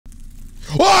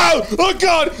Oh! Oh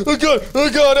God! Oh God! Oh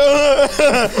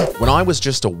God! When I was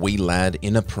just a wee lad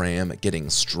in a pram getting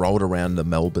strolled around the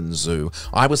Melbourne Zoo,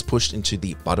 I was pushed into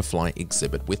the butterfly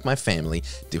exhibit with my family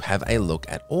to have a look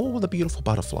at all the beautiful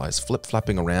butterflies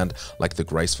flip-flapping around like the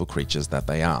graceful creatures that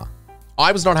they are.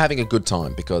 I was not having a good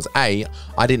time because A,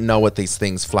 I didn't know what these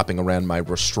things flapping around my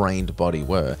restrained body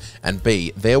were, and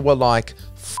B, there were like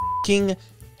f***ing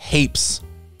heaps.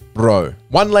 Bro,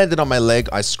 one landed on my leg,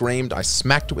 I screamed, I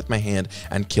smacked it with my hand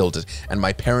and killed it, and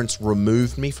my parents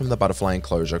removed me from the butterfly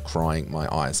enclosure crying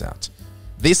my eyes out.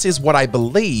 This is what I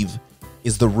believe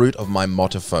is the root of my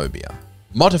mottephobia.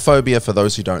 Mottephobia, for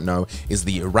those who don't know, is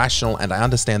the irrational, and I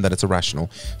understand that it's irrational,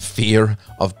 fear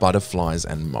of butterflies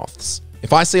and moths.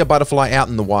 If I see a butterfly out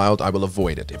in the wild, I will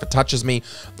avoid it. If it touches me,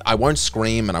 I won't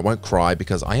scream and I won't cry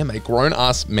because I am a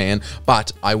grown-ass man,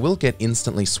 but I will get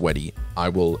instantly sweaty.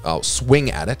 I'll swing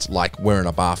at it like we're in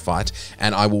a bar fight,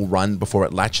 and I will run before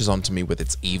it latches onto me with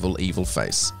its evil, evil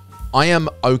face. I am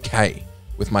okay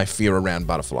with my fear around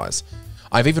butterflies.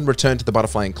 I've even returned to the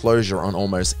butterfly enclosure on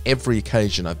almost every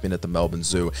occasion I've been at the Melbourne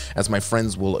Zoo, as my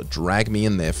friends will drag me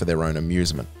in there for their own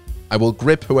amusement. I will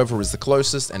grip whoever is the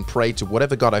closest and pray to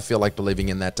whatever god I feel like believing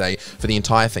in that day for the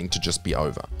entire thing to just be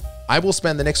over. I will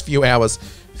spend the next few hours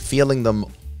feeling them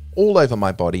all over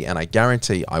my body, and I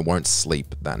guarantee I won't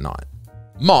sleep that night.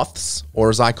 Moths, or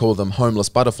as I call them, homeless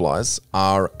butterflies,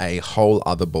 are a whole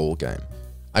other ball game.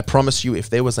 I promise you, if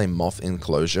there was a moth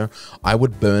enclosure, I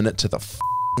would burn it to the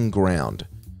f***ing ground.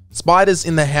 Spiders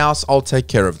in the house, I'll take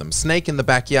care of them. Snake in the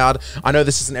backyard. I know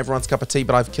this isn't everyone's cup of tea,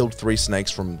 but I've killed 3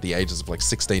 snakes from the ages of like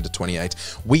 16 to 28.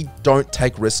 We don't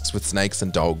take risks with snakes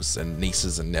and dogs and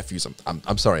nieces and nephews.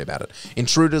 I'm sorry about it.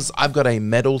 Intruders, I've got a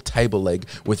metal table leg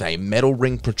with a metal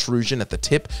ring protrusion at the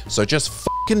tip, so just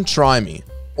fucking try me.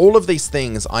 All of these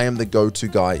things, I am the go-to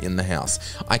guy in the house.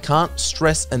 I can't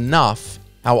stress enough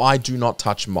how I do not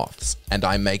touch moths, and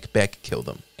I make Beck kill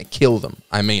them. Kill them,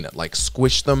 I mean it, like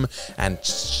squish them and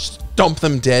stomp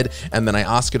them dead, and then I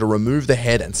ask her to remove the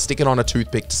head and stick it on a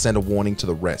toothpick to send a warning to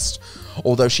the rest.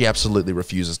 Although she absolutely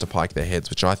refuses to pike their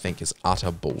heads, which I think is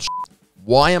utter bullshit.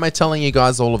 Why am I telling you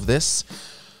guys all of this?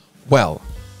 Well,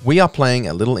 we are playing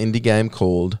a little indie game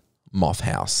called Moth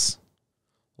House.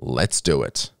 Let's do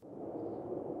it.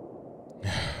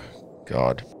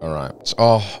 God. All right.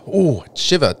 Oh,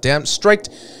 shiver. Damn, straight.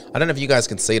 I don't know if you guys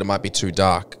can see it. It might be too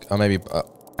dark. Or maybe...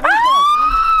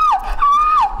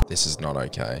 This is not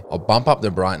okay. I'll bump up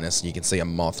the brightness and you can see a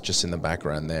moth just in the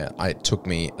background there. It took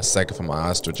me a second for my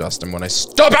eyes to adjust, and when I...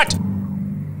 Stop it!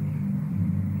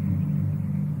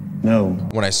 No.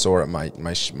 When I saw it,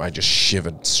 I just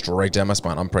shivered straight down my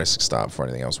spine. I'm pressing start before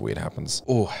anything else weird happens.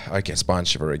 Oh, okay, spine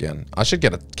shiver again. I should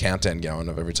get a countdown going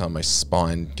of every time my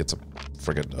spine gets a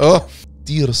friggin'... Oh!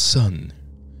 Dear son,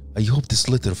 I hope this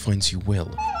letter finds you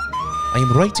well. I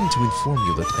am writing to inform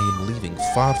you that I am leaving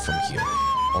far from here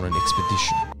on an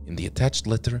expedition. In the attached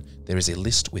letter, there is a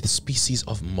list with species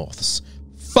of moths.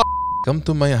 Come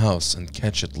to my house and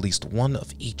catch at least one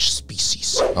of each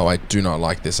species. Oh, I do not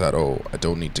like this at all. I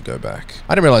don't need to go back.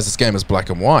 I didn't realize this game is black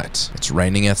and white. It's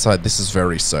raining outside. This is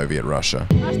very Soviet Russia.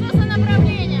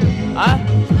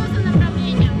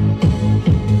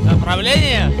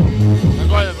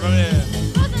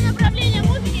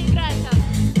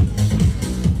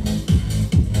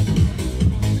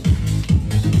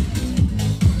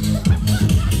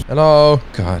 Hello?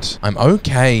 God, I'm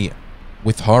okay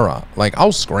with horror. Like,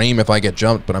 I'll scream if I get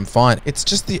jumped, but I'm fine. It's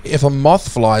just if a moth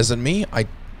flies at me,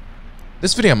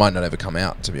 this video might not ever come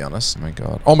out, to be honest. Oh my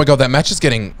god. Oh my god, that match is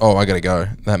getting... Oh, I gotta go.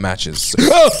 That match is...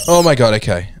 Oh my god,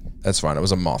 okay. That's fine. It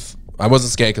was a moth. I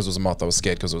wasn't scared because it was a moth. I was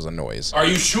scared because it was a noise. Are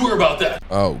you sure about that?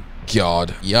 Oh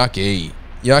god. Yucky.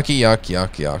 Yucky, yuck,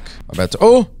 yuck, yuck. I'm about to...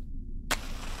 Oh!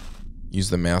 Use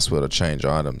the mouse wheel to change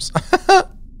items.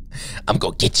 I'm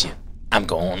gonna get you. I'm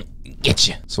gonna get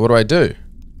you. So what do I do?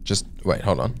 Just, wait,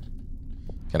 hold on.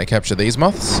 Can I capture these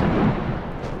moths?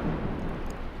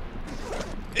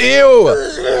 Ew!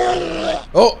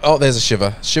 Oh, there's a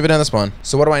shiver. Shiver down the spine.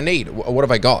 So what do I need? What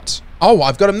have I got? Oh,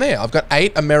 I've got them there. I've got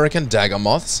 8 American dagger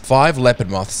moths, 5 leopard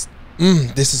moths.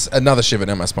 This is another shiver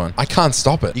down my spine. I can't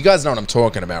stop it. You guys know what I'm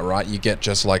talking about, right? You get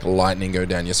just like lightning go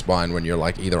down your spine when you're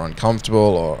like either uncomfortable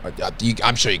or...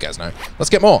 I'm sure you guys know. Let's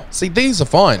get more. See, these are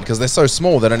fine because they're so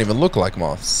small they don't even look like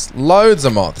moths. Loads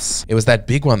of moths. It was that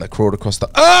big one that crawled across the...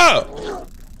 Oh!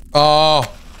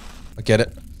 Oh! I get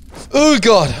it. Oh,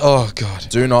 God. Oh, God.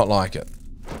 Do not like it.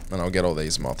 And I'll get all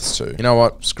these moths too. You know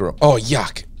what? Screw it. Oh,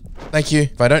 yuck. Thank you.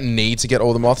 If I don't need to get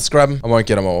all the moths, grab them. I won't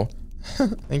get them all.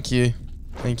 Thank you.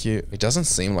 Thank you. It doesn't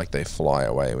seem like they fly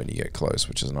away when you get close,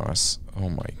 which is nice. Oh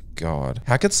my god.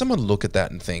 How could someone look at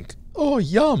that and think, Oh,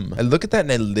 yum. I look at that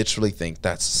and I literally think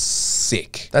that's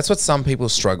sick. That's what some people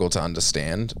struggle to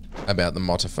understand about the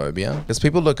Mottephobia. Because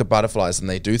people look at butterflies and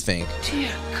they do think,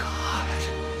 dear God,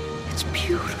 it's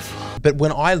beautiful. But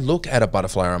when I look at a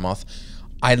butterfly or a moth,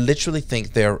 I literally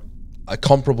think they're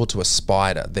comparable to a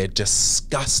spider. They're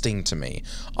disgusting to me.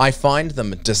 I find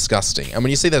them disgusting. And when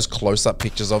you see those close-up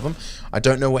pictures of them, I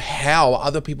don't know how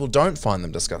other people don't find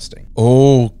them disgusting.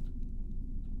 Oh,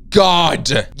 God.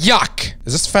 Yuck.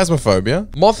 Is this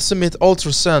phasmophobia? Moths emit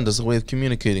ultrasound as a way of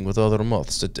communicating with other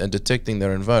moths and detecting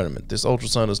their environment. This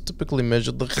ultrasound is typically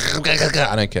measured...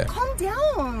 I don't care. Calm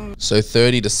down. So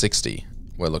 30 to 60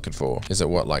 we're looking for. Is it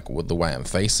what, like with the way I'm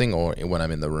facing or when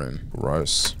I'm in the room?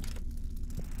 Gross.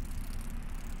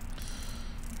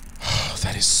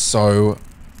 That is so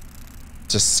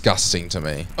disgusting to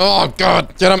me. Oh,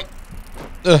 God. Get him.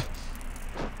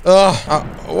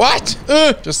 What?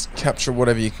 Just capture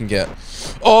whatever you can get.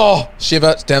 Oh,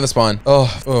 shiver down the spine.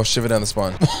 Oh, shiver down the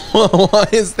spine. Why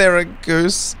is there a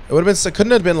goose? It would have been so,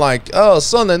 couldn't it have been like, oh,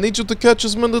 son, I need you to catch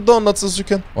as many donuts as you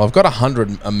can. Well, I've got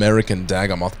 100 American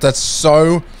dagger moth. That's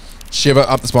so... Shiver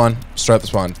up the spine, straight up the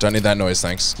spine. Don't need that noise,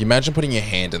 thanks. Can you imagine putting your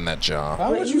hand in that jar? Why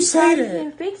would you say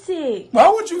that? Fix it. Why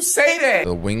would you say that?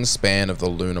 The wingspan of the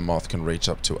lunar moth can reach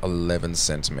up to 11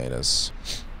 centimeters.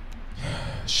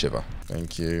 Shiver.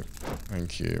 Thank you.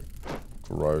 Thank you.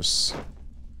 Gross.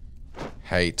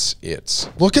 Hate it.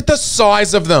 Look at the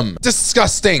size of them.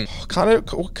 Disgusting.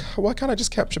 Why can't I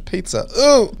just capture pizza?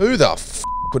 Ooh. Who the f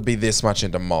would be this much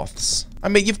into moths? I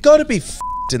mean, you've got to be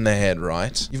in the head,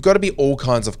 right? You've got to be all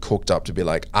kinds of cooked up to be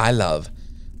like, I love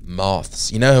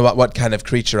moths. You know what kind of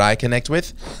creature I connect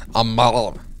with? A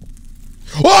moth.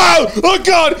 Whoa! Oh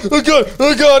God! Oh God!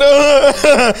 Oh God!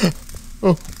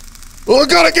 Oh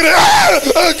God! I get it!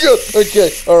 Oh God!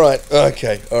 Okay. All right.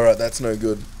 Okay. All right. That's no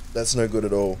good. That's no good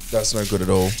at all. That's no good at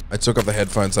all. I took off the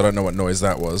headphones. I don't know what noise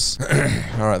that was.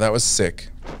 All right. That was sick.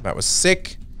 That was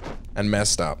sick and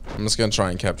messed up. I'm just gonna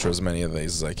try and capture as many of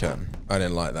these as I can. I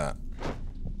didn't like that.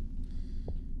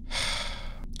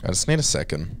 I just need a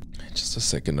second. Just a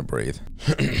second to breathe.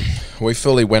 We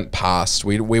fully went past.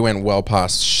 We went well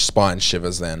past spine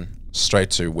shivers then. Straight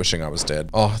to wishing I was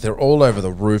dead. Oh, they're all over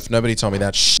the roof. Nobody told me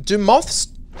that. Do moths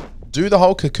do the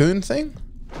whole cocoon thing?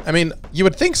 I mean, you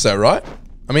would think so, right?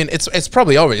 I mean, it's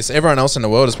probably obvious. Everyone else in the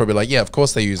world is probably like, yeah, of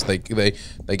course they get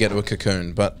to a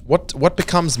cocoon. But what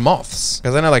becomes moths?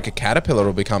 Because I know like a caterpillar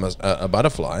will become a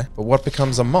butterfly, but what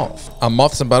becomes a moth? Are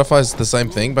moths and butterflies the same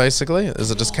thing basically?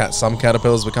 Is it just some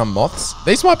caterpillars become moths?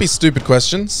 These might be stupid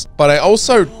questions, but I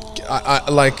also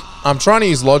I'm trying to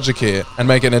use logic here and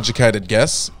make an educated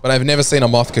guess, but I've never seen a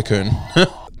moth cocoon.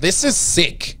 This is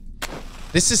sick.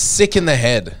 This is sick in the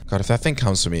head. God, if that thing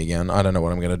comes for me again, I don't know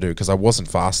what I'm gonna do because I wasn't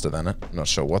faster than it. I'm not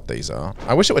sure what these are.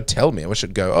 I wish it would tell me. I wish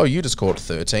it'd go, oh, you just caught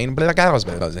 13. Who's that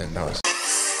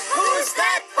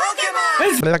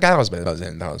Pokemon?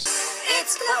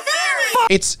 It's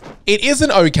Clefairy. It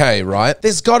isn't okay, right?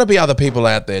 There's gotta be other people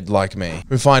out there like me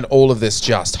who find all of this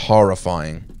just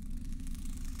horrifying.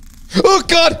 Oh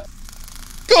God!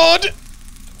 God!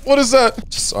 What is that?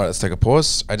 All right, let's take a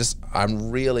pause.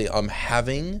 I'm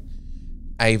having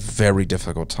a very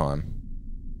difficult time.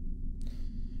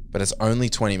 But it's only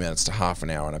 20 minutes to half an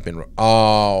hour and I've been...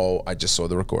 Oh, I just saw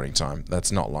the recording time.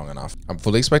 That's not long enough. I'm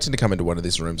fully expecting to come into one of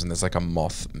these rooms and there's like a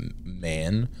moth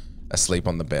man asleep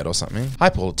on the bed or something.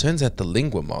 Hi, Paul. It turns out the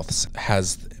lingua moths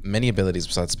has many abilities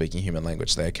besides speaking human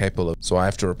language. They are capable of... So I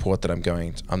have to report that I'm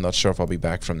not sure if I'll be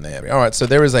back from there. All right, so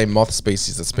there is a moth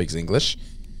species that speaks English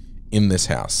in this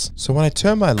house. So when I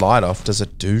turn my light off, does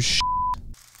it do shit?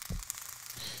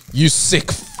 You sick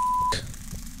f***.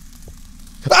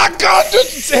 Ah, God!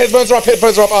 Headphones are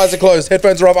off, eyes are closed.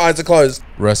 Headphones are off, eyes are closed.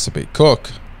 Recipe. Cook.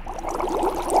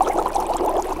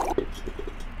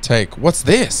 Take. What's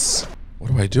this?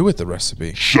 What do I do with the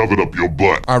recipe? Shove it up your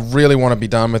butt. I really want to be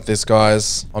done with this,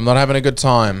 guys. I'm not having a good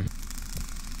time.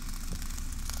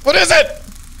 What is it?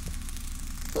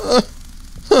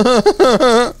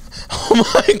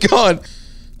 Oh my God.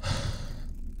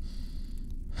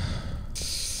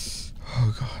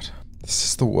 Oh God. This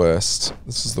is the worst.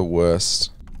 This is the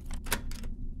worst.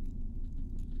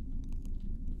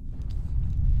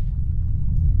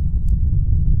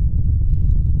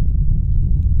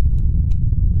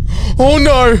 Oh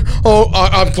no! Oh,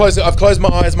 I've closed my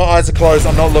eyes. My eyes are closed.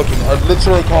 I'm not looking. I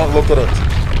literally can't look at it.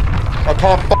 I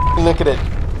can't f***ing look at it.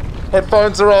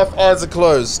 Headphones are off. Eyes are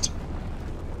closed.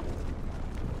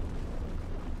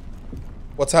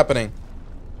 What's happening?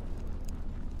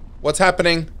 What's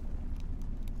happening?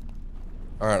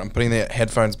 Alright, I'm putting the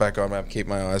headphones back on. I'm keep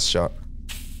my eyes shut.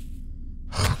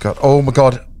 Oh God. Oh my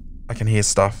God. I can hear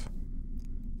stuff.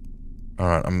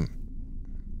 Alright, I'm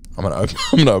I'm gonna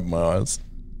open my eyes.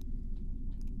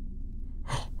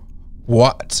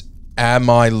 What am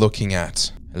I looking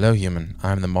at? Hello, human.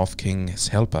 I'm the Moth King's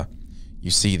helper.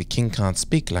 You see, the king can't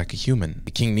speak like a human.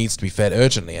 The king needs to be fed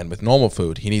urgently, and with normal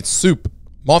food, he needs soup.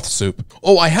 Moth soup.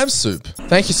 Oh, I have soup.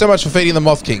 Thank you so much for feeding the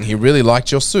Moth King. He really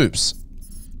liked your soups.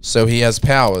 So he has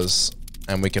powers,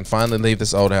 and we can finally leave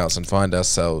this old house and find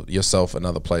yourself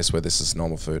another place where this is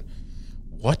normal food.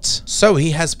 What? So he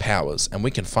has powers, and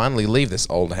we can finally leave this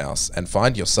old house and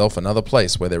find yourself another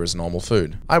place where there is normal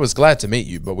food. I was glad to meet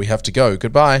you, but we have to go.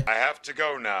 Goodbye. I have to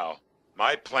go now.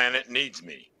 My planet needs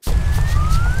me.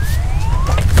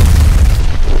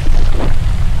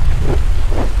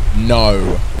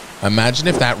 No. Imagine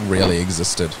if that really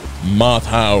existed. Moth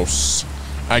House.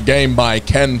 A game by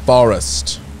Ken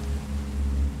Forrest.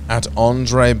 At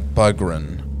Andre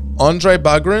Bugren. Andre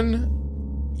Bugren?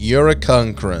 You're a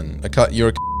cunkrin. You're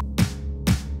a